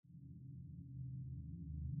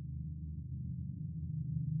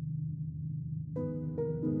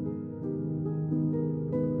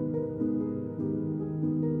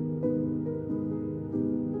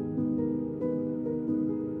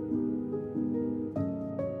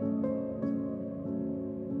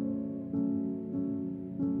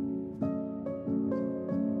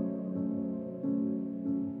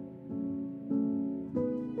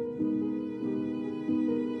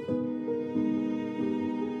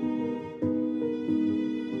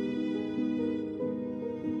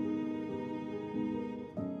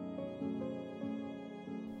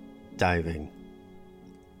Diving.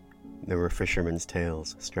 There were fishermen's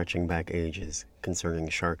tales stretching back ages concerning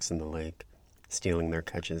sharks in the lake, stealing their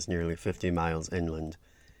catches nearly 50 miles inland,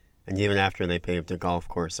 and even after they paved a golf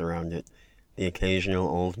course around it, the occasional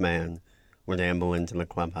old man would amble into the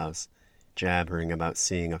clubhouse, jabbering about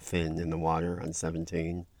seeing a fin in the water on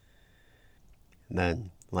 17. Then,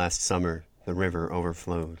 last summer, the river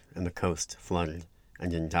overflowed and the coast flooded,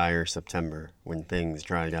 and in dire September, when things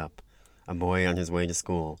dried up, a boy on his way to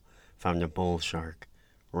school found a bull shark,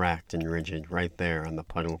 racked and rigid right there on the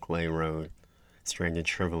puddle clay road, stranded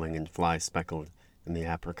shriveling and fly-speckled in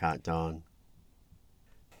the apricot dawn.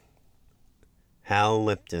 Hal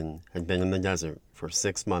Lipton had been in the desert for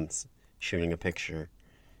 6 months shooting a picture,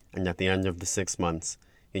 and at the end of the 6 months,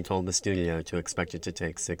 he told the studio to expect it to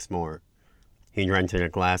take 6 more. He'd rented a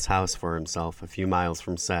glass house for himself a few miles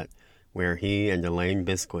from set, where he and Elaine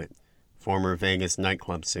Biscuit, former Vegas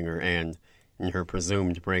nightclub singer and, in her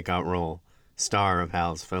presumed breakout role, star of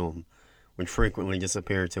Hal's film, would frequently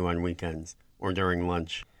disappear to on weekends or during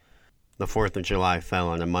lunch. The 4th of July fell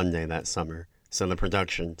on a Monday that summer, so the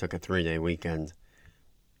production took a 3-day weekend.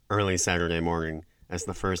 Early Saturday morning, as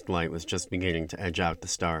the first light was just beginning to edge out the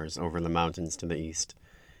stars over the mountains to the east,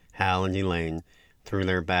 Hal and Elaine threw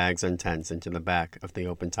their bags and tents into the back of the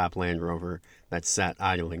open-top Land Rover that sat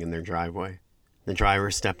idling in their driveway. The driver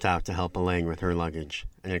stepped out to help Elaine with her luggage,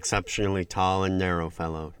 an exceptionally tall and narrow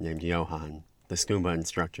fellow named Johan, the scuba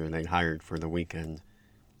instructor they'd hired for the weekend.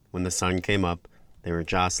 When the sun came up, they were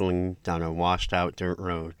jostling down a washed-out dirt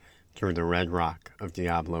road through the red rock of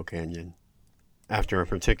Diablo Canyon. After a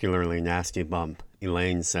particularly nasty bump,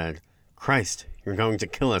 Elaine said, "Christ, you're going to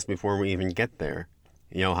kill us before we even get there."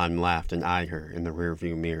 Johan laughed and eyed her in the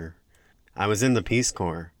rearview mirror. "I was in the Peace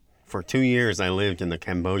Corps. For 2 years I lived in the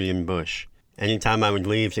Cambodian bush. Any time I would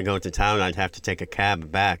leave to go to town, I'd have to take a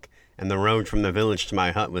cab back, and the road from the village to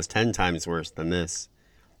my hut was 10 times worse than this.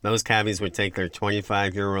 Those cabbies would take their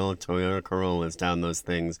 25-year-old Toyota Corollas down those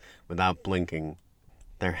things without blinking."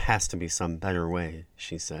 "There has to be some better way,"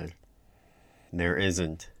 she said. "There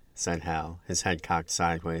isn't," said Hal, his head cocked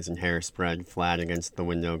sideways and hair spread flat against the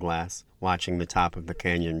window glass, watching the top of the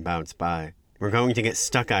canyon bounce by. "We're going to get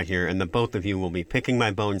stuck out here, and the both of you will be picking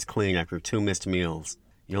my bones clean after 2 missed meals.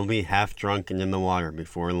 You'll be half drunk and in the water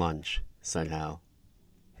before lunch," said Hal.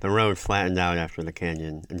 The road flattened out after the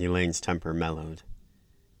canyon, and Elaine's temper mellowed.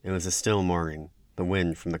 It was a still morning. The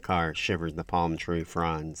wind from the car shivered the palm tree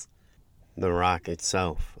fronds. The rock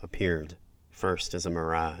itself appeared, first as a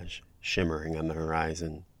mirage, shimmering on the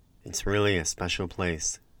horizon. "It's really a special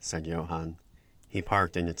place," said Johan. He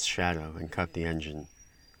parked in its shadow and cut the engine.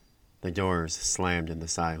 The doors slammed in the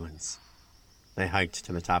silence. They hiked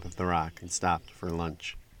to the top of the rock and stopped for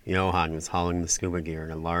lunch. Johan was hauling the scuba gear in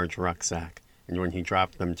a large rucksack, and when he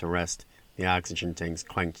dropped them to rest, the oxygen tanks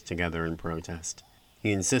clanked together in protest.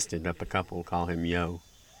 He insisted that the couple call him Yo.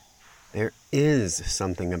 "There is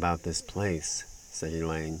something about this place," said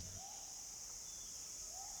Elaine.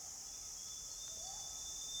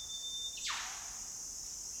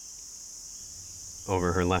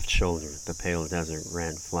 Over her left shoulder, the pale desert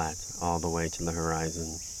ran flat all the way to the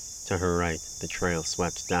horizon. To her right, the trail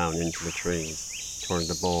swept down into the trees, toward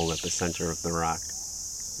the bowl at the center of the rock.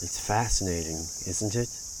 "It's fascinating, isn't it?"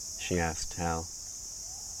 she asked Hal.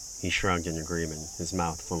 He shrugged in agreement, his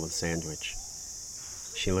mouth full of sandwich.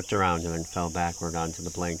 She looked around and then fell backward onto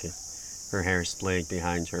the blanket, her hair splayed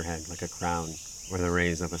behind her head like a crown, or the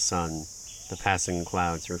rays of a sun, the passing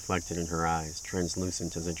clouds reflected in her eyes,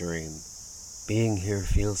 translucent as a dream. "Being here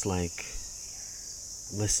feels like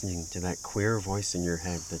listening to that queer voice in your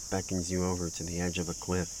head that beckons you over to the edge of a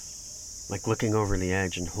cliff. Like looking over the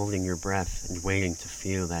edge and holding your breath and waiting to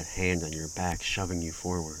feel that hand on your back shoving you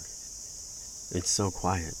forward." "It's so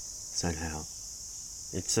quiet," said Hal.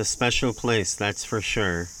 "It's a special place, that's for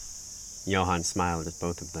sure." Johan smiled at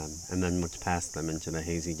both of them and then looked past them into the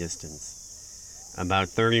hazy distance. "About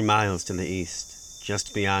 30 miles to the east,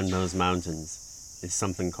 just beyond those mountains, is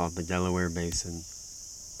something called the Delaware Basin.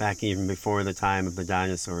 Back even before the time of the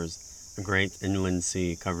dinosaurs, a great inland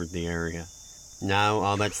sea covered the area. Now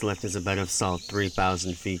all that's left is a bed of salt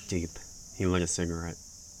 3,000 feet deep." He lit a cigarette.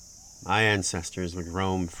 "My ancestors would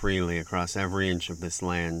roam freely across every inch of this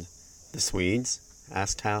land." "The Swedes?"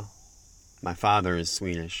 asked Hal. "My father is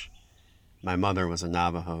Swedish. My mother was a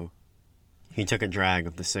Navajo." He took a drag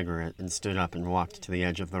of the cigarette and stood up and walked to the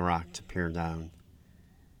edge of the rock to peer down.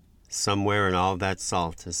 "Somewhere in all that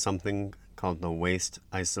salt is something called the Waste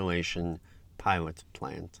Isolation Pilot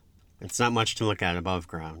Plant. It's not much to look at above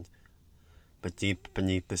ground, but deep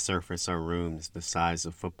beneath the surface are rooms the size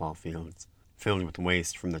of football fields, filled with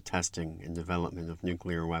waste from the testing and development of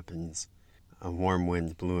nuclear weapons. A warm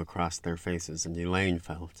wind blew across their faces, and Elaine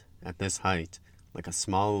felt, at this height, like a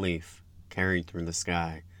small leaf carried through the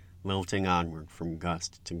sky, lilting onward from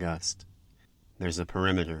gust to gust. There's a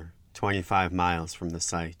perimeter, 25 miles from the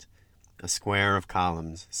site, a square of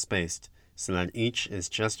columns spaced so that each is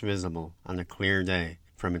just visible on a clear day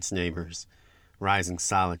from its neighbors, rising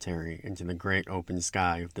solitary into the great open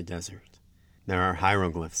sky of the desert. There are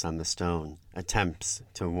hieroglyphs on the stone, attempts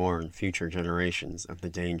to warn future generations of the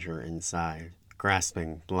danger inside,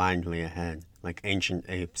 grasping blindly ahead like ancient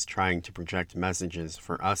apes trying to project messages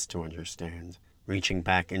for us to understand, reaching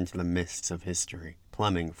back into the mists of history,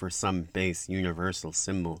 plumbing for some base universal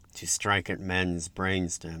symbol to strike at men's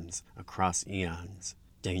brainstems across eons.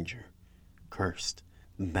 Danger. Cursed.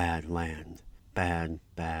 Bad land. Bad,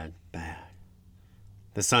 bad, bad.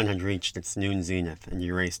 The sun had reached its noon zenith and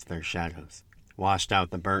erased their shadows, washed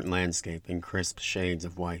out the burnt landscape in crisp shades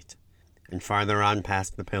of white. And farther on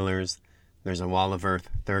past the pillars, there's a wall of earth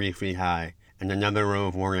 30 feet high, and another row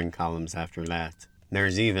of warning columns after that.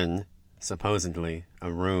 There's even, supposedly,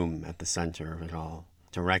 a room at the center of it all,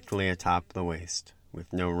 directly atop the waste,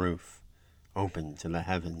 with no roof, open to the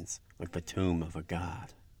heavens like the tomb of a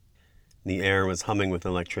god. The air was humming with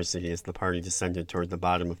electricity as the party descended toward the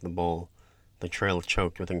bottom of the bowl, the trail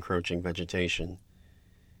choked with encroaching vegetation.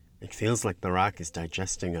 "It feels like the rock is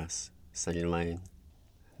digesting us," said Elaine.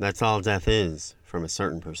 "That's all death is, from a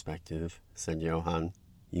certain perspective," said Johann.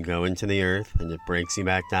 "You go into the earth, and it breaks you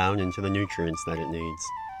back down into the nutrients that it needs."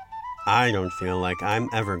 "I don't feel like I'm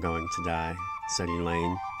ever going to die," said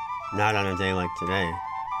Elaine. "Not on a day like today."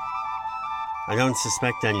 "I don't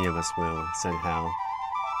suspect any of us will," said Hal.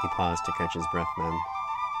 He paused to catch his breath then.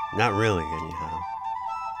 "Not really, anyhow."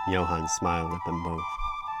 Johann smiled at them both.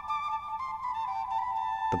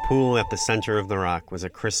 The pool at the center of the rock was a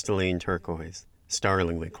crystalline turquoise,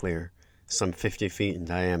 startlingly clear, some 50 feet in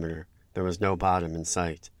diameter. There was no bottom in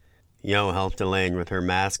sight. Yo helped Elaine with her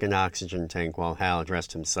mask and oxygen tank while Hal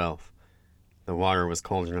dressed himself. The water was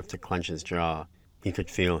cold enough to clench his jaw. He could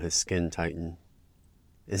feel his skin tighten.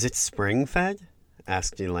 "Is it spring-fed?"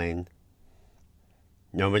 asked Elaine.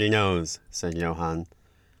 "Nobody knows," said Johann.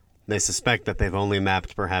 "They suspect that they've only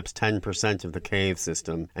mapped perhaps 10% of the cave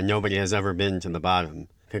system, and nobody has ever been to the bottom.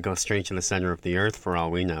 Could go straight to the center of the earth for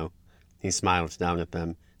all we know." He smiled down at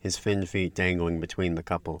them, his finned feet dangling between the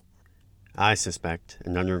couple. "I suspect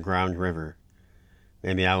an underground river.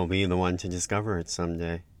 Maybe I will be the one to discover it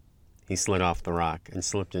someday." He slid off the rock and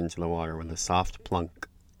slipped into the water with a soft plunk.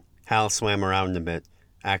 Hal swam around a bit,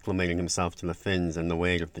 acclimating himself to the fins and the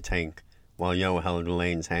weight of the tank, while Yo held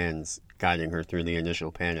Elaine's hands, guiding her through the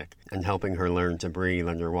initial panic and helping her learn to breathe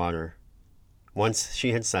underwater. Once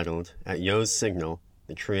she had settled, at Yo's signal,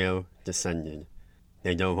 the trio descended.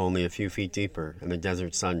 They dove only a few feet deeper, and the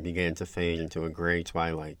desert sun began to fade into a gray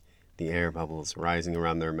twilight, the air bubbles rising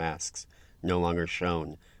around their masks no longer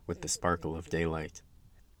shone with the sparkle of daylight.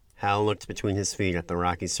 Hal looked between his feet at the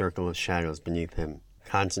rocky circle of shadows beneath him,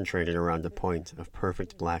 concentrated around a point of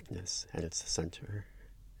perfect blackness at its center.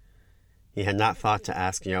 He had not thought to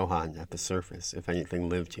ask Johann at the surface if anything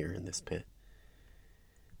lived here in this pit.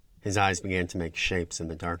 His eyes began to make shapes in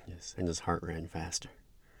the darkness, and his heart ran faster.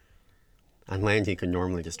 On land he could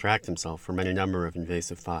normally distract himself from any number of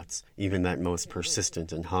invasive thoughts, even that most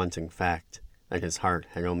persistent and haunting fact that his heart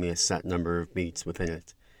had only a set number of beats within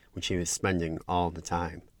it, which he was spending all the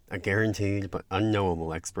time. A guaranteed but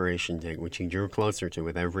unknowable expiration date which he drew closer to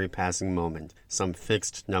with every passing moment, some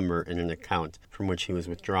fixed number in an account from which he was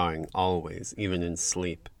withdrawing always, even in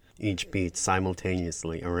sleep. Each beat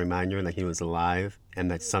simultaneously a reminder that he was alive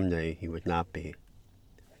and that someday he would not be.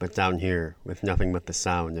 But down here, with nothing but the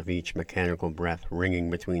sound of each mechanical breath ringing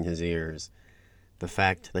between his ears, the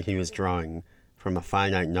fact that he was drawing from a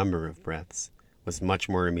finite number of breaths was much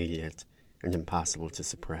more immediate and impossible to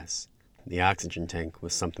suppress. The oxygen tank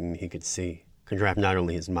was something he could see, could wrap not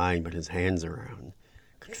only his mind but his hands around,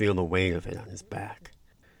 could feel the weight of it on his back.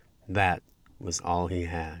 That was all he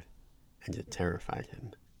had, and it terrified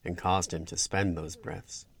him, and caused him to spend those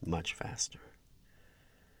breaths much faster.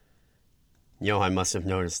 Johann must have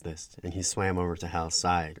noticed this, and he swam over to Hal's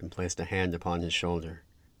side and placed a hand upon his shoulder.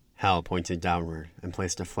 Hal pointed downward and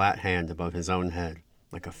placed a flat hand above his own head,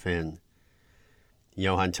 like a fin.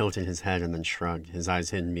 Johann tilted his head and then shrugged, his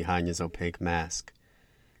eyes hidden behind his opaque mask.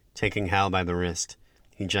 Taking Hal by the wrist,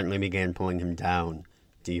 he gently began pulling him down,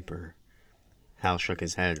 deeper. Hal shook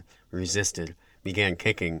his head, resisted, began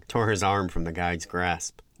kicking, tore his arm from the guide's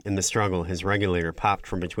grasp. In the struggle, his regulator popped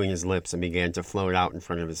from between his lips and began to float out in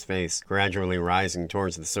front of his face, gradually rising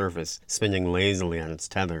towards the surface, spinning lazily on its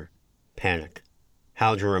tether. Panic.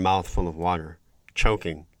 Hal drew a mouthful of water,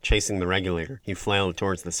 choking, Chasing the regulator, he flailed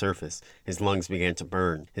towards the surface. His lungs began to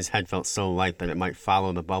burn. His head felt so light that it might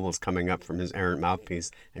follow the bubbles coming up from his errant mouthpiece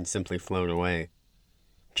and simply float away.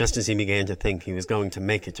 Just as he began to think he was going to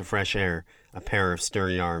make it to fresh air, a pair of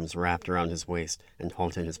sturdy arms wrapped around his waist and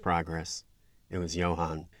halted his progress. It was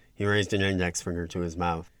Johann. He raised an index finger to his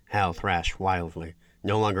mouth. Hal thrashed wildly,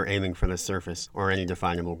 no longer aiming for the surface or any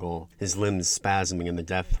definable goal, his limbs spasming in the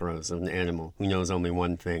death throes of an animal who knows only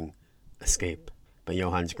one thing: escape. But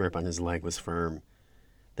Johann's grip on his leg was firm.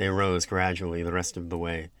 They rose gradually the rest of the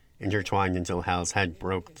way, intertwined until Hal's head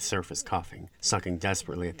broke the surface coughing, sucking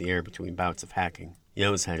desperately at the air between bouts of hacking.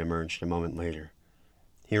 Yo's head emerged a moment later.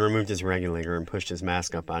 He removed his regulator and pushed his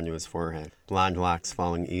mask up onto his forehead, blonde locks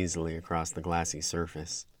falling easily across the glassy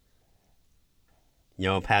surface.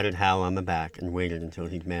 Yo patted Hal on the back and waited until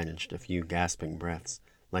he'd managed a few gasping breaths,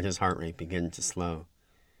 let his heart rate begin to slow.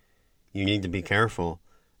 "You need to be careful.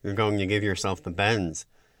 You're going to give yourself the bends."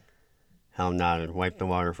 Hal nodded, wiped the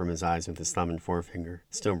water from his eyes with his thumb and forefinger,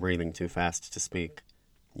 still breathing too fast to speak.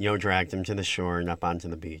 Yo dragged him to the shore and up onto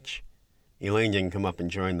the beach. Elaine didn't come up and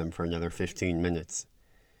join them for another 15 minutes.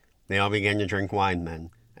 They all began to drink wine then,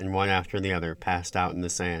 and one after the other passed out in the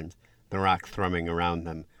sand, the rock thrumming around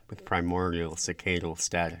them with primordial cicadal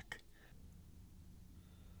static.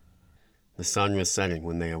 The sun was setting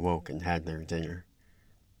when they awoke and had their dinner.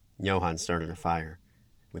 Johann started a fire,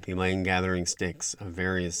 with Elaine gathering sticks of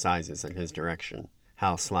various sizes in his direction.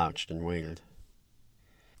 Hal slouched and waited.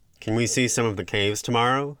 "Can we see some of the caves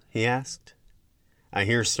tomorrow?" he asked. "I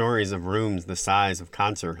hear stories of rooms the size of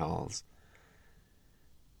concert halls."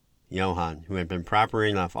 Johann, who had been proper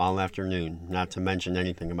enough all afternoon not to mention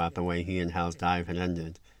anything about the way he and Hal's dive had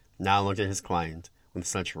ended, now looked at his client with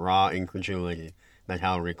such raw incredulity that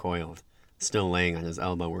Hal recoiled, still laying on his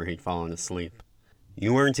elbow where he'd fallen asleep.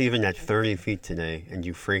 "You weren't even at 30 feet today, and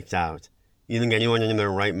you freaked out. You think anyone in their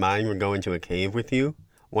right mind would go into a cave with you?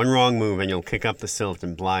 One wrong move and you'll kick up the silt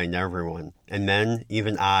and blind everyone. And then,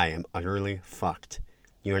 even I am utterly fucked.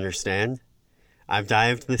 You understand? I've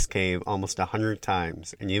dived this cave almost 100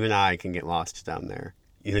 times, and even I can get lost down there.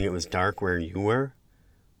 You think it was dark where you were?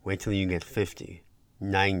 Wait till you get 50,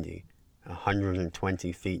 90,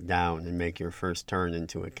 120 feet down and make your first turn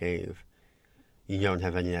into a cave. You don't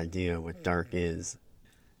have any idea what dark is."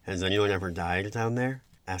 "Has anyone ever died down there?"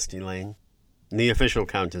 asked Elaine. "The official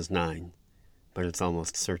count is 9, but it's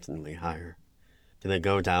almost certainly higher." "Do they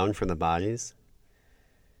go down for the bodies?"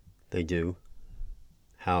 "They do."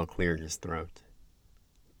 Hal cleared his throat.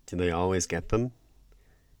 "Do they always get them?"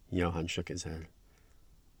 Johann shook his head.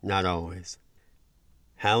 "Not always."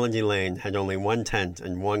 Hal and Elaine had only one tent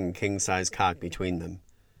and one king-size cot between them.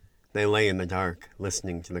 They lay in the dark,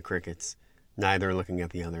 listening to the crickets, neither looking at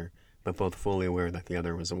the other, but both fully aware that the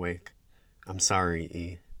other was awake. "I'm sorry,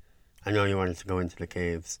 E. I know you wanted to go into the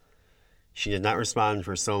caves." She did not respond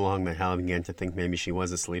for so long that Hal began to think maybe she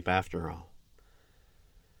was asleep after all.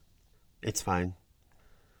 "It's fine.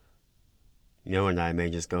 Yo and I may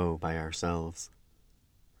just go by ourselves."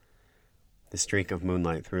 The streak of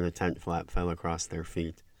moonlight through the tent flap fell across their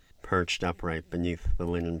feet, perched upright beneath the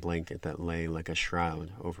linen blanket that lay like a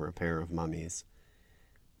shroud over a pair of mummies.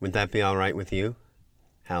 "Would that be all right with you?"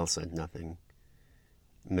 Hal said nothing.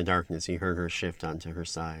 In the darkness he heard her shift onto her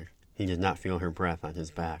side. He did not feel her breath on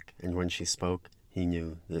his back, and when she spoke, he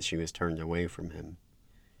knew that she was turned away from him.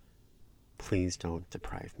 "Please don't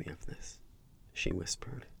deprive me of this," she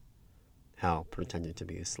whispered. Hal pretended to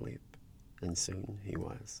be asleep, and soon he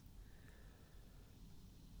was.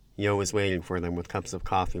 Yo was waiting for them with cups of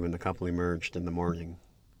coffee when the couple emerged in the morning.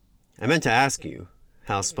 "I meant to ask you,"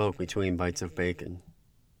 Hal spoke between bites of bacon.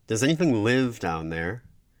 "Does anything live down there?"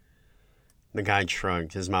 The guide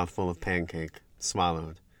shrugged, his mouth full of pancake,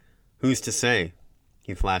 swallowed. "Who's to say?"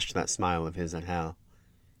 He flashed that smile of his at Hal.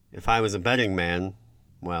 "If I was a betting man,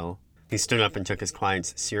 well..." He stood up and took his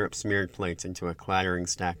client's syrup-smeared plates into a clattering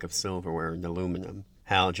stack of silverware and aluminum.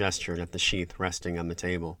 Hal gestured at the sheath resting on the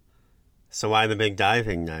table. "So why the big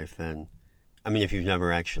diving knife, then? I mean, if you've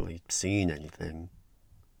never actually seen anything."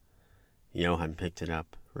 Johann picked it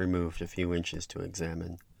up, removed a few inches to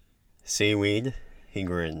examine. "Seaweed?" He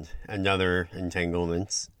grinned. "And other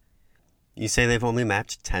entanglements." "You say they've only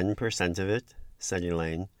mapped 10% of it?" said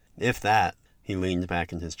Elaine. "If that." He leaned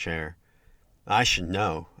back in his chair. "I should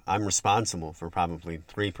know. I'm responsible for probably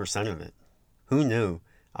 3% of it." "Who knew?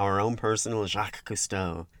 Our own personal Jacques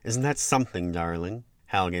Cousteau. Isn't that something, darling?"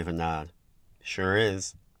 Hal gave a nod. "Sure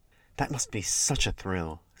is." "That must be such a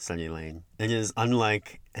thrill," said Elaine. "It is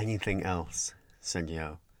unlike anything else," said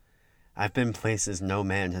Yo. "I've been places no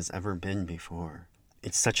man has ever been before.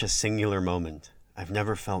 It's such a singular moment. I've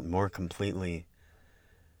never felt more completely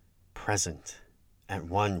present at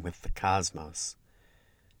one with the cosmos.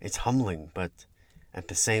 It's humbling, but at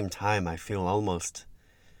the same time I feel almost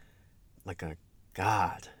like a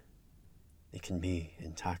god. It can be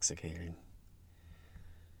intoxicating.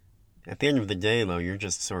 At the end of the day, though, you're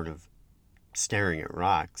just sort of staring at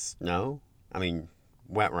rocks, no? I mean,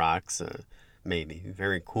 wet rocks, maybe.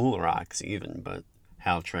 Very cool rocks, even, but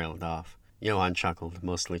Hal trailed off. Johann chuckled,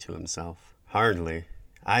 mostly to himself. Hardly.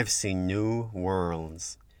 I've seen new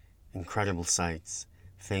worlds, incredible sights,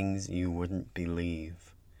 things you wouldn't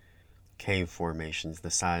believe. Cave formations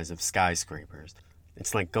the size of skyscrapers.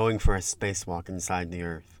 It's like going for a spacewalk inside the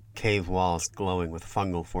Earth. Cave walls glowing with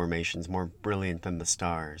fungal formations more brilliant than the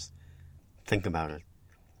stars. Think about it.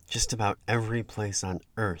 Just about every place on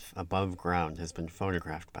Earth above ground has been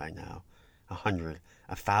photographed by now. 100,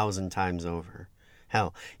 1,000 times over.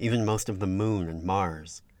 Hell, even most of the Moon and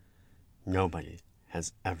Mars. Nobody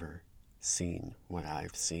has ever seen what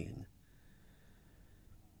I've seen.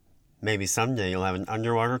 Maybe someday you'll have an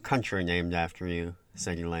underwater country named after you,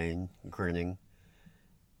 said Elaine, grinning.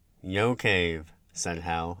 Yo Cave, said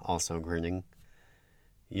Hal, also grinning.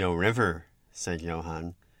 Yo River, said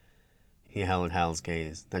Johann. He held Hal's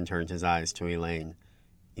gaze, then turned his eyes to Elaine.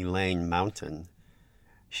 Elaine Mountain.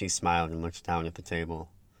 She smiled and looked down at the table.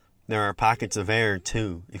 There are pockets of air,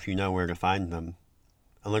 too, if you know where to find them.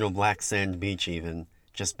 A little black sand beach, even,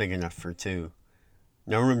 just big enough for two.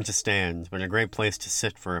 No room to stand, but a great place to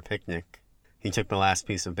sit for a picnic. He took the last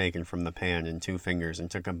piece of bacon from the pan in 2 fingers and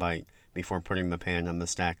took a bite before putting the pan on the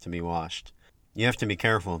stack to be washed. You have to be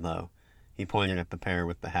careful, though. He pointed at the pair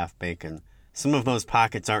with the half bacon. Some of those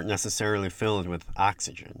pockets aren't necessarily filled with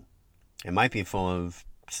oxygen. It might be full of,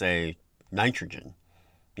 say, nitrogen.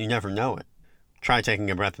 You never know it. Try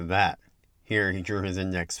taking a breath of that. Here he drew his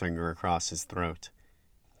index finger across his throat.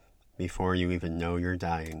 Before you even know you're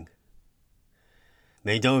dying.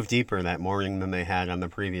 They dove deeper that morning than they had on the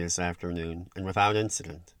previous afternoon, and without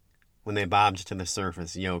incident. When they bobbed to the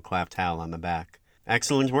surface, Yo clapped Hal on the back.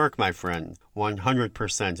 Excellent work, my friend.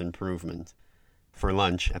 100% improvement. For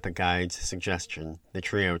lunch, at the guide's suggestion, the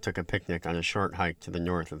trio took a picnic on a short hike to the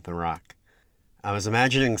north of the rock. I was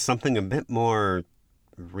imagining something a bit more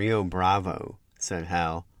Rio Bravo, said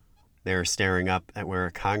Hal. They were staring up at where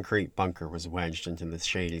a concrete bunker was wedged into the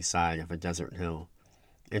shady side of a desert hill.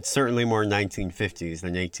 It's certainly more 1950s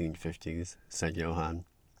than 1850s, said Johann.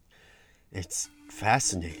 It's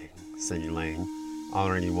fascinating, said Elaine,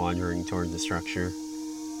 already wandering toward the structure.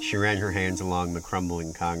 She ran her hands along the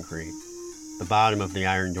crumbling concrete. The bottom of the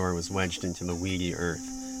iron door was wedged into the weedy earth,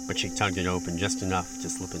 but she tugged it open just enough to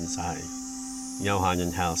slip inside. Johann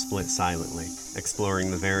and Hal split silently, exploring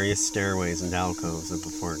the various stairways and alcoves of the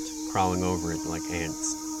fort, crawling over it like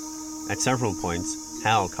ants. At several points,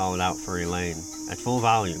 Hal called out for Elaine, at full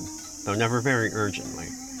volume, though never very urgently,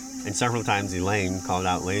 and several times Elaine called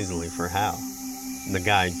out lazily for Hal. The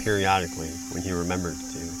guide periodically, when he remembered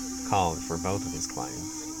to, called for both of his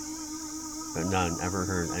clients. But none ever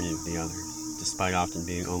heard any of the others, despite often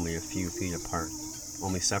being only a few feet apart,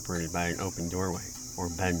 only separated by an open doorway or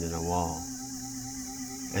bend in a wall,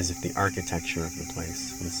 as if the architecture of the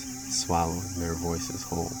place was swallowing their voices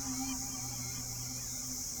whole.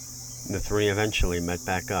 The three eventually met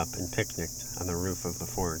back up and picnicked on the roof of the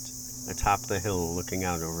fort, atop the hill looking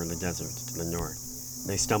out over the desert to the north.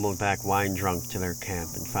 They stumbled back wine-drunk to their camp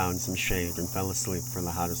and found some shade and fell asleep for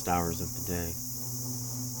the hottest hours of the day.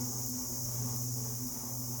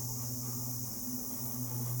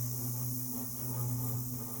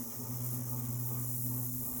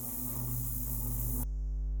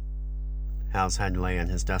 Hal's head lay on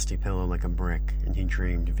his dusty pillow like a brick, and he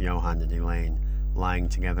dreamed of Johann and Elaine, lying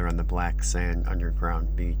together on the black sand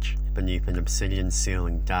underground beach, beneath an obsidian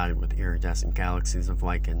ceiling dotted with iridescent galaxies of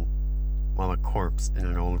lichen, while a corpse in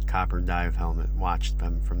an old copper dive helmet watched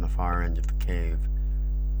them from the far end of the cave.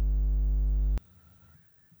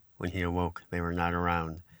 When he awoke, they were not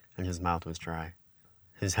around, and his mouth was dry.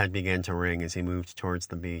 His head began to ring as he moved towards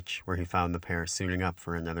the beach, where he found the pair suiting up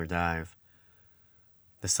for another dive.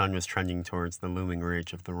 The sun was trending towards the looming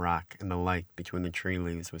ridge of the rock, and the light between the tree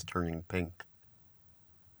leaves was turning pink.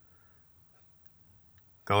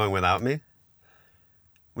 Going without me?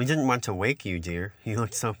 We didn't want to wake you, dear. You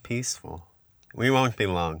looked so peaceful. We won't be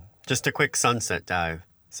long. Just a quick sunset dive,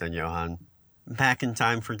 said Johann. Back in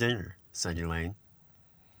time for dinner, said Elaine.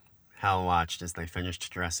 Hal watched as they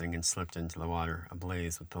finished dressing and slipped into the water,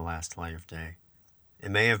 ablaze with the last light of day. It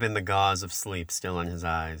may have been the gauze of sleep still in his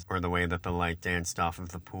eyes, or the way that the light danced off of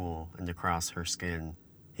the pool and across her skin.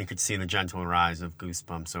 He could see the gentle rise of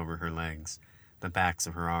goosebumps over her legs, the backs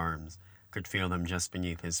of her arms, could feel them just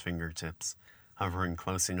beneath his fingertips, hovering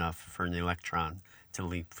close enough for an electron to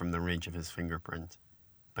leap from the ridge of his fingerprint.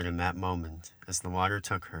 But in that moment, as the water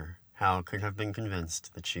took her, Hal could have been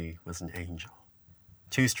convinced that she was an angel.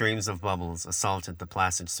 2 streams of bubbles assaulted the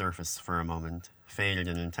placid surface for a moment, faded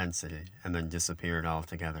in intensity, and then disappeared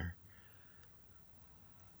altogether.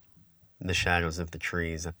 The shadows of the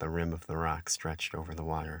trees at the rim of the rock stretched over the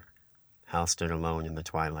water. Hal stood alone in the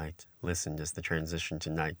twilight, listened as the transition to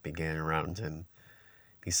night began around him.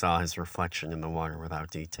 He saw his reflection in the water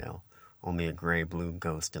without detail, only a gray-blue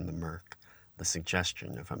ghost in the murk, the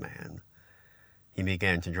suggestion of a man. He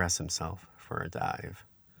began to dress himself for a dive.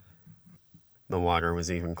 The water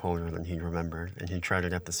was even colder than he remembered, and he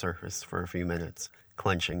treaded at the surface for a few minutes,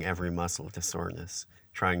 clenching every muscle to soreness,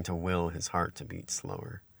 trying to will his heart to beat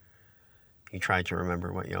slower. He tried to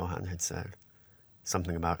remember what Johann had said,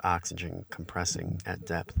 something about oxygen compressing at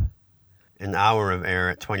depth. An hour of air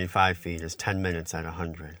at 25 feet is 10 minutes at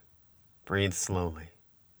 100. Breathe slowly.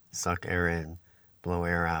 Suck air in, blow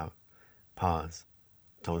air out. Pause.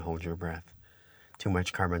 Don't hold your breath. Too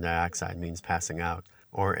much carbon dioxide means passing out,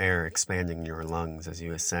 or air expanding your lungs as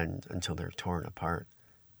you ascend until they're torn apart.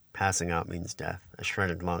 Passing out means death. A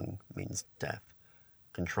shredded lung means death.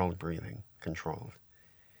 Controlled breathing. Controlled.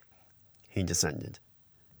 He descended.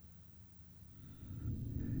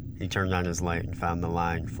 He turned on his light and found the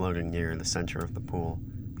line floating near the center of the pool.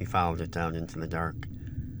 He followed it down into the dark.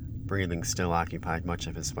 Breathing still occupied much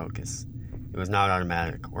of his focus. It was not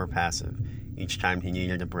automatic or passive. Each time he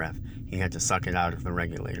needed a breath, he had to suck it out of the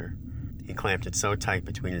regulator. He clamped it so tight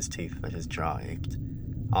between his teeth that his jaw ached.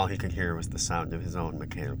 All he could hear was the sound of his own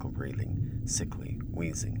mechanical breathing, sickly,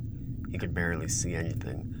 wheezing. He could barely see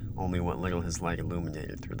anything, only what little his light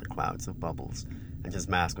illuminated through the clouds of bubbles, and his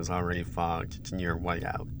mask was already fogged to near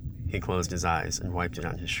whiteout. He closed his eyes and wiped it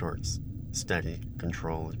on his shorts. Steady,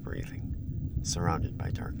 controlled breathing, surrounded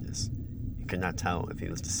by darkness. He could not tell if he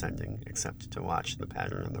was descending, except to watch the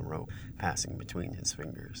pattern of the rope passing between his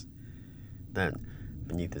fingers. Then,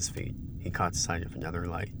 beneath his feet, he caught sight of another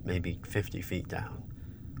light, maybe 50 feet down,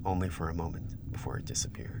 only for a moment before it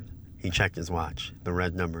disappeared. He checked his watch, the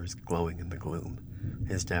red numbers glowing in the gloom.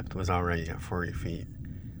 His depth was already at 40 feet.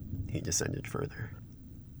 He descended further.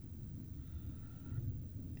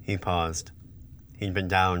 He paused. He'd been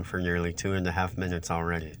down for nearly 2.5 minutes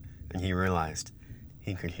already, and he realized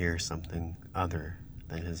he could hear something other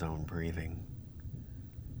than his own breathing.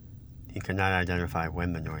 He could not identify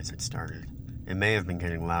when the noise had started. It may have been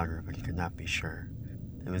getting louder, but he could not be sure.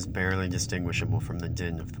 It was barely distinguishable from the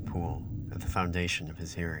din of the pool, at the foundation of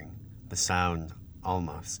his hearing. The sound,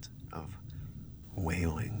 almost, of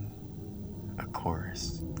wailing. A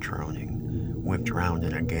chorus, droning, whipped round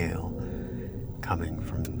in a gale, coming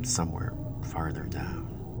from somewhere farther down.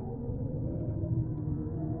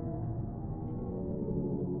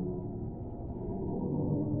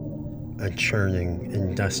 A churning,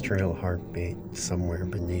 industrial heartbeat somewhere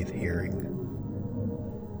beneath hearing.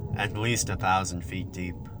 At least 1,000 feet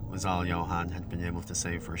deep was all Johann had been able to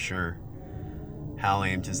say for sure. Hal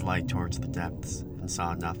aimed his light towards the depths and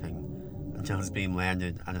saw nothing until his beam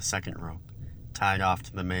landed on a second rope, tied off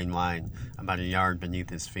to the main line about a yard beneath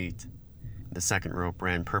his feet. The second rope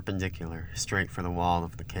ran perpendicular, straight for the wall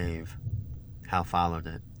of the cave. Hal followed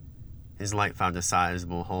it. His light found a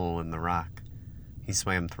sizable hole in the rock. He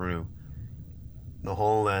swam through. The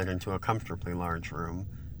hole led into a comfortably large room,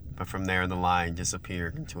 but from there the line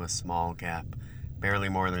disappeared into a small gap, barely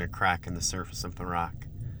more than a crack in the surface of the rock.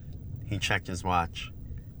 He checked his watch.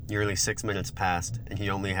 Nearly 6 minutes passed, and he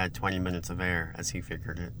only had 20 minutes of air, as he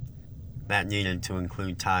figured it. That needed to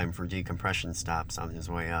include time for decompression stops on his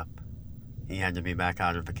way up. He had to be back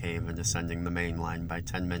out of the cave and descending the main line by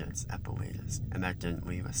 10 minutes at the latest, and that didn't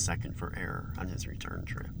leave a second for error on his return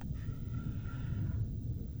trip.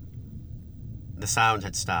 The sound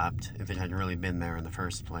had stopped, if it had really been there in the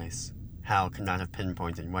first place. Hal could not have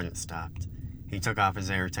pinpointed when it stopped. He took off his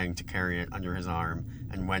air tank to carry it under his arm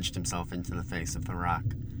and wedged himself into the face of the rock.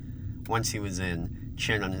 Once he was in,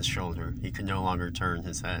 chin on his shoulder, he could no longer turn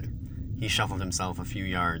his head. He shuffled himself a few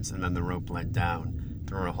yards, and then the rope led down,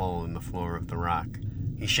 through a hole in the floor of the rock.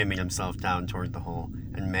 He shimmied himself down toward the hole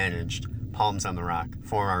and managed, palms on the rock,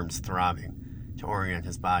 forearms throbbing, to orient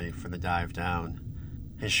his body for the dive down.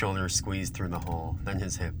 His shoulders squeezed through the hole, then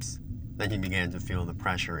his hips. Then he began to feel the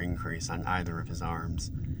pressure increase on either of his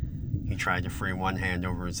arms. He tried to free one hand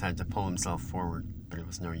over his head to pull himself forward, but it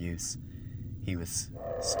was no use. He was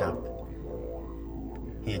stuck.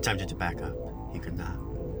 He attempted to back up. He could not.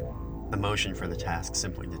 The motion for the task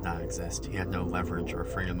simply did not exist. He had no leverage or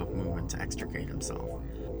freedom of movement to extricate himself.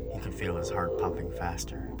 He could feel his heart pumping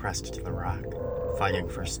faster, pressed to the rock, fighting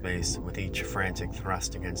for space with each frantic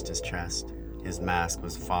thrust against his chest. His mask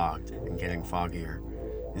was fogged and getting foggier,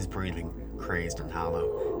 his breathing crazed and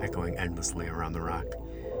hollow, echoing endlessly around the rock.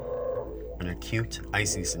 An acute,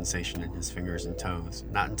 icy sensation in his fingers and toes,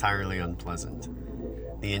 not entirely unpleasant.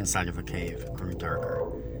 The inside of the cave grew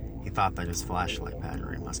darker. He thought that his flashlight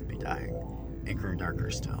battery must be dying. It grew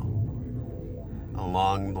darker still. A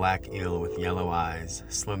long black eel with yellow eyes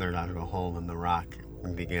slithered out of a hole in the rock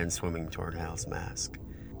and began swimming toward Hal's mask.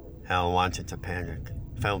 Hal wanted to panic,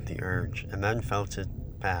 felt the urge, and then felt it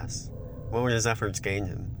pass. What would his efforts gain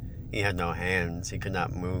him? He had no hands, he could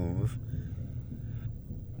not move.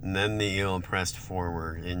 And then the eel pressed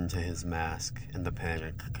forward into his mask, and the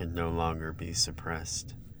panic could no longer be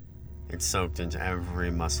suppressed. It soaked into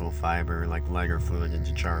every muscle fiber like lighter fluid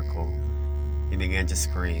into charcoal. He began to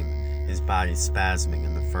scream, his body spasming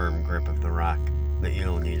in the firm grip of the rock. The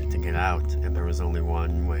eel needed to get out, and there was only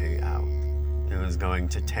one way out. It was going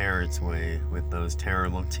to tear its way with those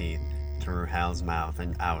terrible teeth through Hal's mouth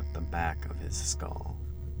and out the back of his skull.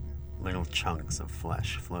 Little chunks of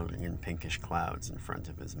flesh floating in pinkish clouds in front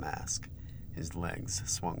of his mask. His legs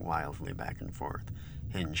swung wildly back and forth,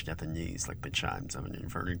 hinged at the knees like the chimes of an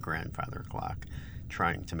inverted grandfather clock,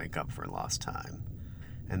 trying to make up for lost time.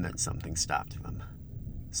 And then something stopped them.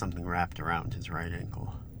 Something wrapped around his right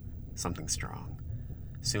ankle. Something strong.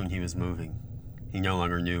 Soon he was moving. He no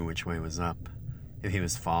longer knew which way was up, if he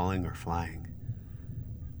was falling or flying.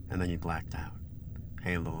 And then he blacked out.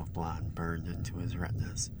 Halo of blonde burned into his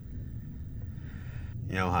retinas.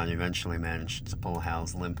 Johann eventually managed to pull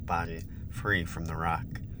Hal's limp body free from the rock.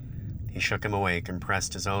 He shook him awake and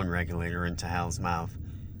pressed his own regulator into Hal's mouth.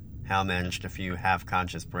 Hal managed a few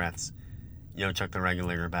half-conscious breaths. Yo took the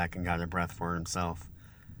regulator back and got a breath for himself.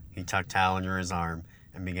 He tucked Hal under his arm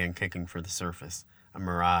and began kicking for the surface, a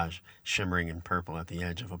mirage shimmering in purple at the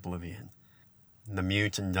edge of oblivion. The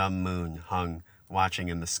mute and dumb moon hung, watching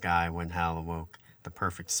in the sky when Hal awoke, the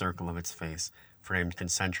perfect circle of its face, framed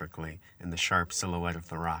concentrically in the sharp silhouette of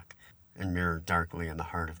the rock, and mirrored darkly in the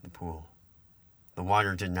heart of the pool. The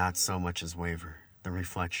water did not so much as waver. The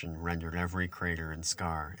reflection rendered every crater and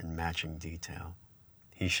scar in matching detail.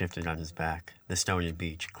 He shifted on his back. The stony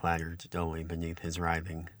beach clattered dully beneath his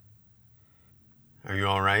writhing. "Are you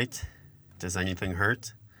all right? Does anything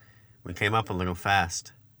hurt? We came up a little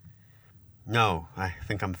fast." "No, I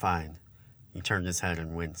think I'm fine." He turned his head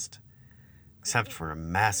and winced. "Except for a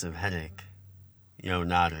massive headache." Yo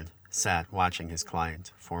nodded, sat watching his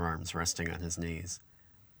client, forearms resting on his knees.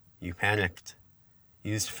 "You panicked.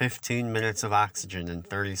 Used 15 minutes of oxygen in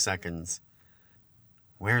 30 seconds.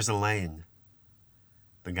 Where's Elaine?"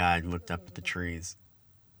 The guide looked up at the trees.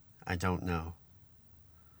 "I don't know."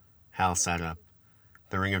 Hal sat up.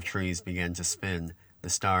 The ring of trees began to spin. The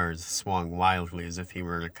stars swung wildly as if he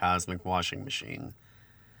were in a cosmic washing machine.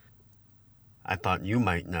 "I thought you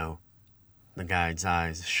might know." The guide's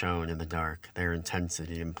eyes shone in the dark. Their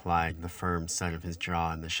intensity implied the firm set of his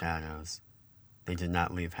jaw in the shadows. They did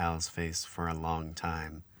not leave Hal's face for a long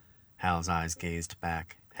time. Hal's eyes gazed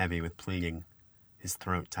back, heavy with pleading. His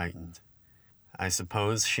throat tightened. "I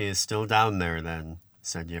suppose she is still down there, then,"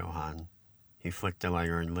 said Johann. He flicked a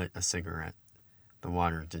lighter and lit a cigarette. The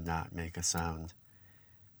water did not make a sound.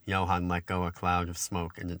 Johann let go a cloud of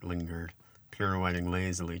smoke, and it lingered, pirouetting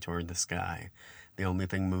lazily toward the sky, the only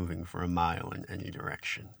thing moving for a mile in any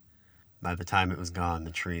direction. By the time it was gone,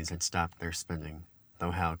 the trees had stopped their spinning,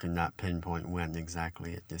 though Hal could not pinpoint when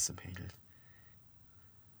exactly it dissipated.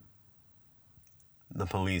 The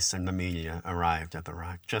police and the media arrived at the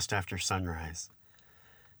rock just after sunrise.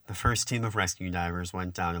 The first team of rescue divers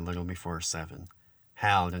went down a little before 7.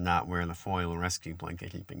 Hal did not wear the foil rescue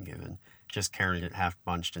blanket he'd been given, just carried it half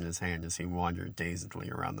bunched in his hand as he wandered dazedly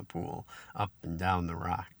around the pool, up and down the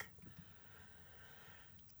rock.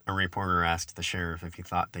 A reporter asked the sheriff if he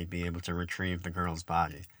thought they'd be able to retrieve the girl's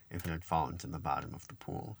body if it had fallen to the bottom of the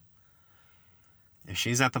pool. "If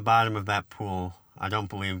she's at the bottom of that pool, I don't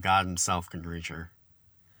believe God himself could reach her."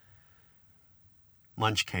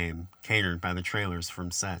 Lunch came, catered by the trailers from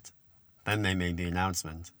set. Then they made the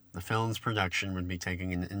announcement. The film's production would be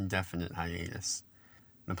taking an indefinite hiatus.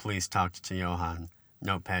 The police talked to Johann,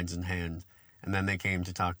 notepads in hand, and then they came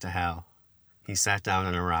to talk to Hal. He sat down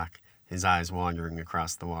on a rock, his eyes wandering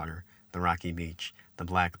across the water, the rocky beach, the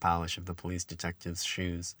black polish of the police detective's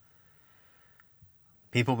shoes.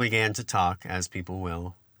 People began to talk, as people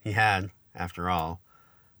will. He had, after all,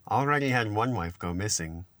 already had one wife go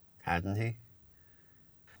missing, hadn't he?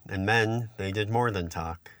 And then they did more than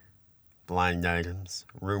talk. Blind items,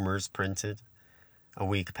 rumors printed. A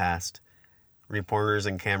week passed. Reporters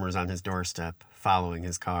and cameras on his doorstep, following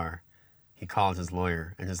his car. He called his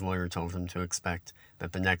lawyer, and his lawyer told him to expect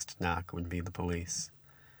that the next knock would be the police.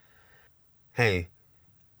 Hey,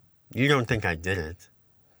 you don't think I did it,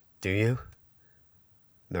 do you?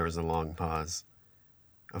 There was a long pause.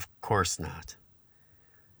 Of course not.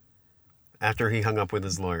 After he hung up with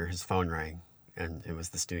his lawyer, his phone rang, and it was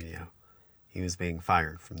the studio. He was being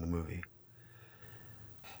fired from the movie.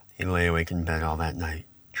 He lay awake in bed all that night,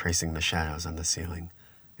 tracing the shadows on the ceiling,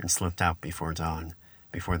 and slipped out before dawn,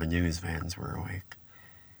 before the news vans were awake.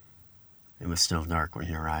 It was still dark when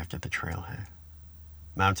he arrived at the trailhead.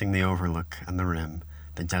 Mounting the overlook on the rim,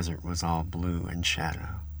 the desert was all blue and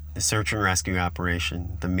shadow. The search and rescue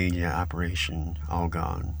operation, the media operation, all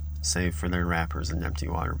gone, save for their wrappers and empty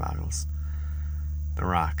water bottles. The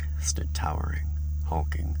rock stood towering,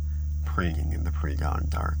 hulking, preening in the pre-dawn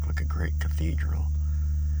dark like a great cathedral.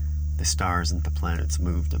 The stars and the planets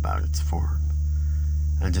moved about its form.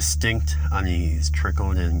 A distinct unease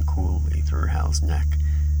trickled in coolly through Hal's neck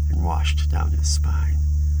and washed down his spine.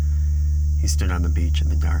 He stood on the beach in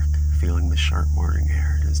the dark, feeling the sharp morning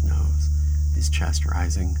air in his nose, his chest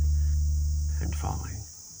rising and falling.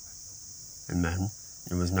 And then,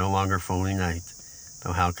 it was no longer fully night,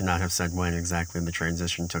 though Hal could not have said when exactly the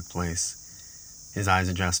transition took place. His eyes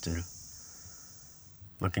adjusted.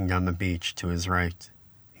 Looking down the beach to his right,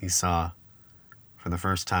 he saw, for the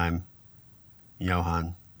first time,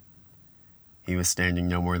 Johan. He was standing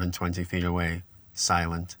no more than 20 feet away,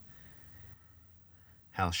 silent.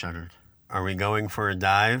 Hal shuddered. "Are we going for a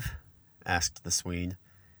dive?" asked the Swede.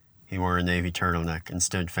 He wore a navy turtleneck and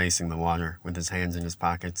stood facing the water with his hands in his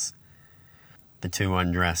pockets. The two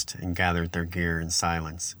undressed and gathered their gear in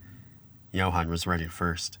silence. Johan was ready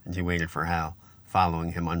first, and he waited for Hal,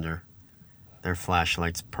 following him under. Their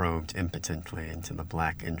flashlights probed impotently into the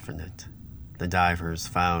black infinite. The divers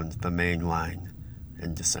found the main line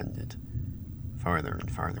and descended. Farther and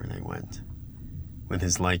farther they went. With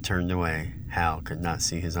his light turned away, Hal could not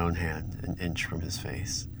see his own hand an inch from his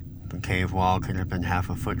face. The cave wall could have been half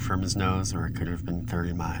a foot from his nose, or it could have been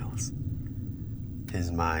 30 miles.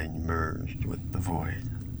 His mind merged with the void,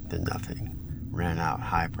 the nothing, ran out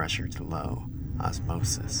high pressure to low,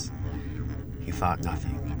 osmosis. He thought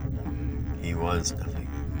nothing. He was nothing,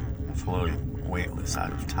 floating weightless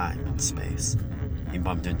out of time and space. He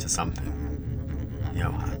bumped into something.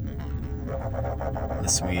 Johan. The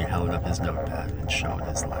Swede held up his notepad and shone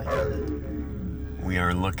his light on it. "We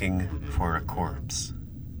are looking for a corpse."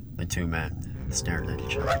 The two men stared at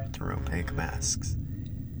each other through opaque masks.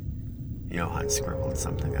 Johan scribbled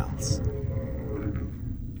something else.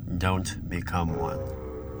 "Don't become one."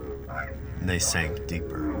 They sank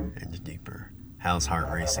deeper and deeper, Hal's heart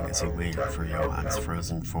racing as he waited for Johan's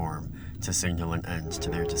frozen form to signal an end to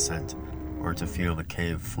their descent, or to feel the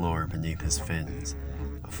cave floor beneath his fins,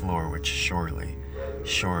 a floor which surely,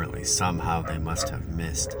 somehow they must have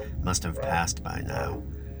missed, must have passed by now.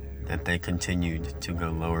 That they continued to go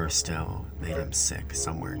lower still made him sick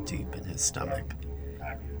somewhere deep in his stomach.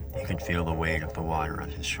 He could feel the weight of the water on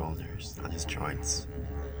his shoulders, on his joints,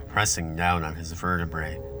 pressing down on his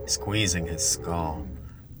vertebrae, squeezing his skull.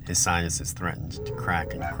 His sinuses threatened to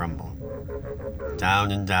crack and crumble.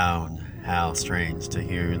 Down and down, Hal strained to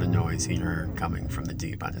hear the noise he'd heard coming from the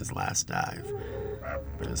deep on his last dive,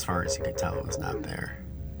 but as far as he could tell, it was not there.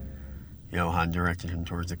 Johan directed him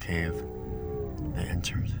towards a cave. They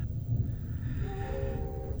entered.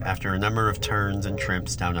 After a number of turns and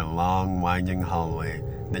trips down a long, winding hallway,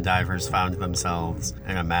 the divers found themselves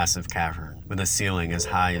in a massive cavern with a ceiling as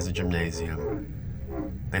high as a gymnasium.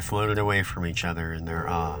 They floated away from each other in their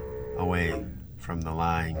awe, away from the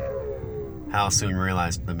line. Hal soon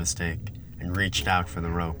realized the mistake and reached out for the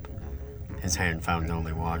rope. His hand found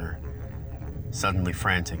only water. Suddenly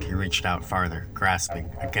frantic, he reached out farther, grasping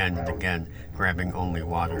again and again, grabbing only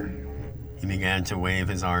water. He began to wave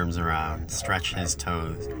his arms around, stretch his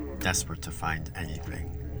toes, desperate to find anything.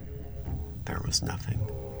 There was nothing,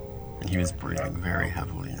 and he was breathing very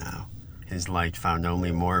heavily now. His light found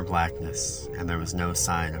only more blackness, and there was no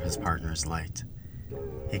sign of his partner's light.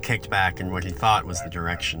 He kicked back in what he thought was the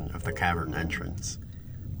direction of the cavern entrance.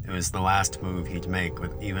 It was the last move he'd make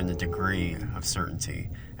with even a degree of certainty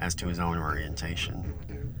as to his own orientation.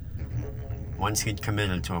 Once he'd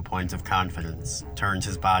committed to a point of confidence, turned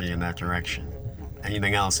his body in that direction,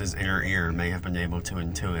 anything else his inner ear may have been able to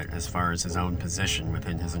intuit as far as his own position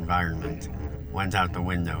within his environment went out the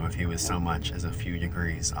window if he was so much as a few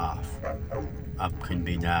degrees off. Up could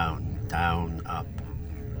be down, down, up.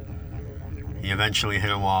 He eventually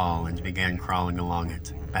hit a wall and began crawling along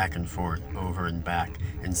it, back and forth, over and back,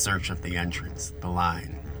 in search of the entrance, the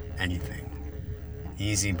line, anything.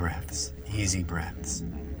 Easy breaths, easy breaths.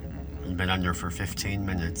 He'd been under for 15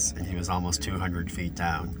 minutes, and he was almost 200 feet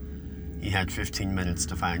down. He had 15 minutes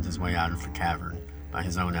to find his way out of the cavern, by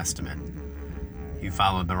his own estimate. He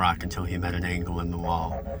followed the rock until he met an angle in the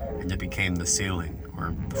wall, and it became the ceiling,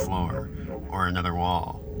 or the floor, or another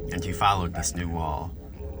wall. And he followed this new wall.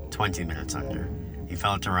 20 minutes under, he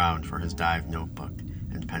felt around for his dive notebook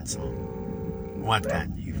and pencil. What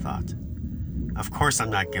then, he thought. Of course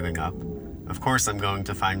I'm not giving up. Of course I'm going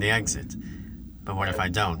to find the exit. But what if I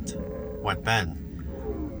don't? What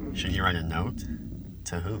then? Should he write a note?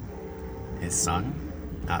 To who? His son?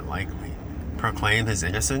 Not likely. Proclaim his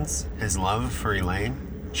innocence? His love for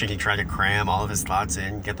Elaine? Should he try to cram all of his thoughts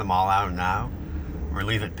in, get them all out now? Or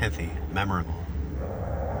leave it pithy, memorable?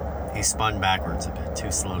 He spun backwards a bit,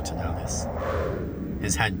 too slow to notice.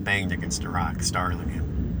 His head banged against a rock, startling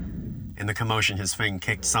him. In the commotion, his fin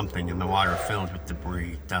kicked something, and the water filled with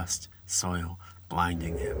debris, dust, soil,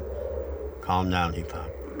 blinding him. Calm down, he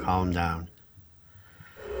thought. Calm down.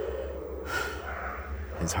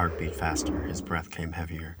 His heart beat faster. His breath came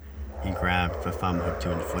heavier. He grabbed the thumb hook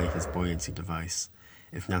to inflate his buoyancy device.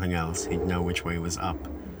 If nothing else, he'd know which way was up.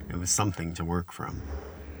 It was something to work from.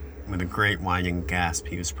 With a great whining gasp,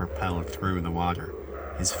 he was propelled through the water.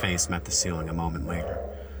 His face met the ceiling a moment later.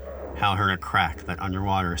 Hal heard a crack that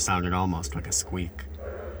underwater sounded almost like a squeak.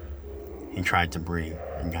 He tried to breathe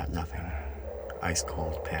and got nothing.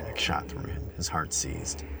 Ice-cold panic shot through him. His heart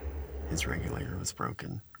seized. His regulator was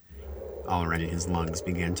broken. Already his lungs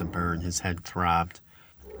began to burn. His head throbbed.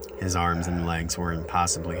 His arms and legs were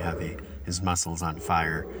impossibly heavy, his muscles on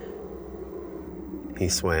fire. He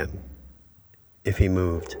swam. If he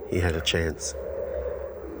moved, he had a chance.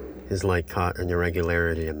 His light caught an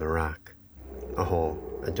irregularity in the rock. A hole,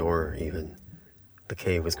 a door even. The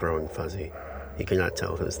cave was growing fuzzy. He could not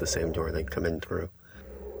tell if it was the same door they'd come in through.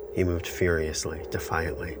 He moved furiously,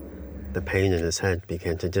 defiantly. The pain in his head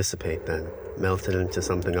began to dissipate then, melted into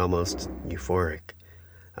something almost euphoric.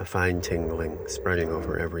 A fine tingling, spreading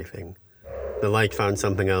over everything. The light found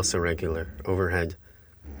something else irregular, overhead.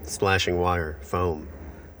 Splashing water, foam.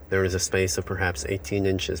 There was a space of perhaps 18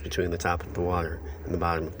 inches between the top of the water and the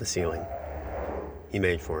bottom of the ceiling. He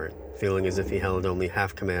made for it, feeling as if he held only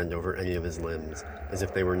half command over any of his limbs, as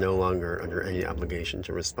if they were no longer under any obligation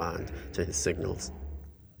to respond to his signals.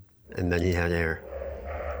 And then he had air.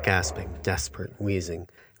 Gasping, desperate, wheezing,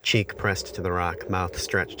 cheek pressed to the rock, mouth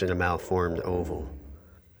stretched in a malformed oval.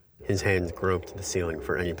 His hands groped the ceiling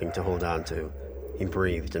for anything to hold on to. He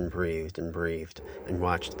breathed and breathed and breathed, and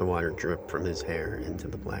watched the water drip from his hair into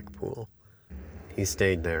the black pool. He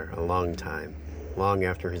stayed there a long time, long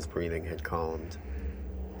after his breathing had calmed.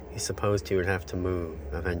 He supposed he would have to move,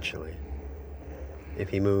 eventually. If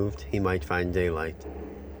he moved, he might find daylight.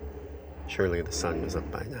 Surely the sun was up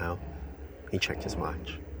by now. He checked his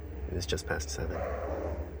watch. It was just past 7.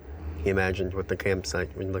 He imagined what the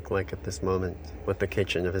campsite would look like at this moment, what the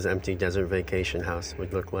kitchen of his empty desert vacation house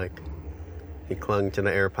would look like. He clung to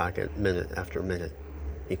the air pocket minute after minute.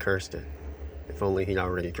 He cursed it. If only he'd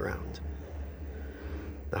already drowned.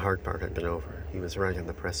 The hard part had been over. He was right on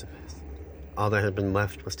the precipice. All that had been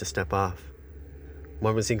left was to step off.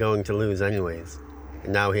 What was he going to lose anyways?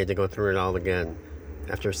 And now he had to go through it all again.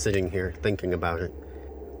 After sitting here, thinking about it,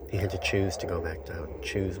 he had to choose to go back down.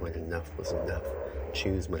 Choose when enough was enough.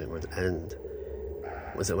 Choose when it would end.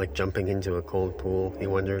 Was it like jumping into a cold pool, he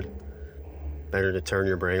wondered? Better to turn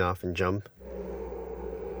your brain off and jump?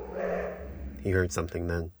 He heard something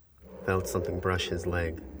then, felt something brush his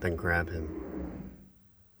leg, then grab him.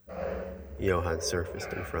 Johan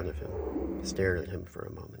surfaced in front of him, stared at him for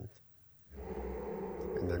a moment,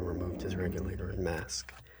 and then removed his regulator and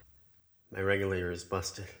mask. My regulator is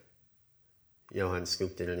busted. Johan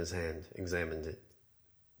scooped it in his hand, examined it.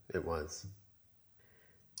 It was.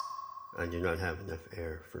 I do not have enough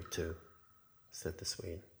air for 2, said the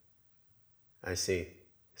Swede. I see,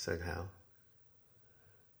 said Hal.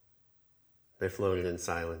 They floated in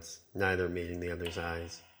silence, neither meeting the other's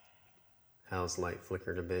eyes. Hal's light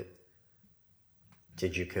flickered a bit.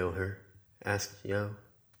 Did you kill her? Asked Yo.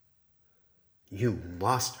 You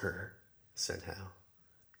lost her, said Hal.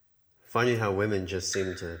 Funny how women just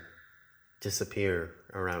seem to disappear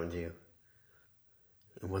around you.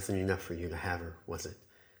 It wasn't enough for you to have her, was it?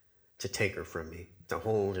 To take her from me, to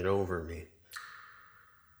hold it over me.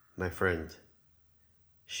 My friend,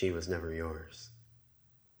 she was never yours.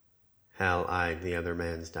 Hal eyed the other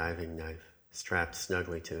man's diving knife, strapped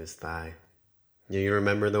snugly to his thigh. Do you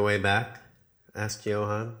remember the way back? Asked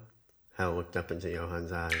Johan. Hal looked up into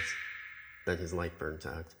Johan's eyes. Then his light burnt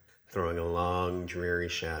out, throwing a long, dreary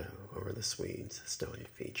shadow over the Swede's stony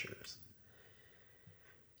features.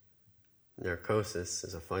 Narcosis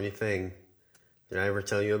is a funny thing. Did I ever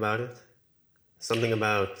tell you about it? Something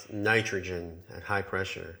about nitrogen at high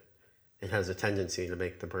pressure. It has a tendency to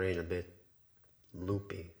make the brain a bit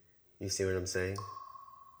loopy. You see what I'm saying?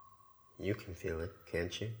 You can feel it,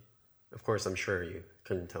 can't you? Of course, I'm sure you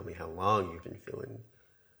couldn't tell me how long you've been feeling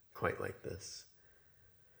quite like this.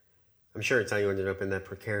 I'm sure it's how you ended up in that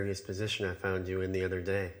precarious position I found you in the other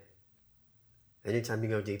day. Anytime you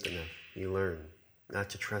go deep enough, you learn not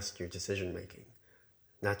to trust your decision making,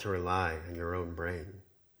 not to rely on your own brain.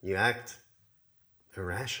 You act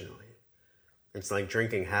irrationally. It's like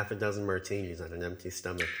drinking half a dozen martinis on an empty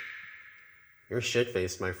stomach. You're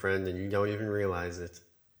shit-faced, my friend, and you don't even realize it.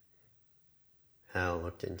 Hal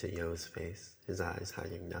looked into Yo's face, his eyes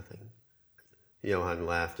hiding nothing. Johann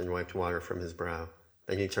laughed and wiped water from his brow.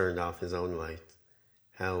 Then he turned off his own light.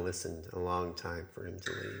 Hal listened a long time for him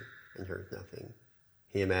to leave and heard nothing.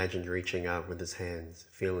 He imagined reaching out with his hands,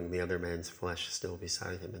 feeling the other man's flesh still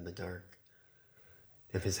beside him in the dark.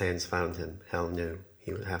 If his hands found him, Hal knew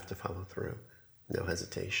he would have to follow through. No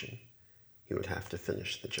hesitation. He would have to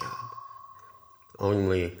finish the job.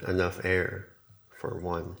 Only enough air for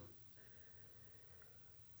one.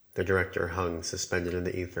 The director hung suspended in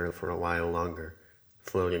the ether for a while longer,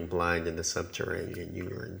 floating blind in the subterranean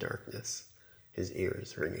uterine darkness, his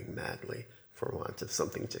ears ringing madly for want of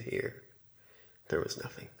something to hear. There was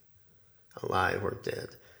nothing. Alive or dead,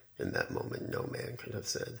 in that moment no man could have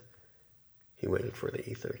said. He waited for the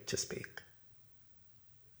ether to speak.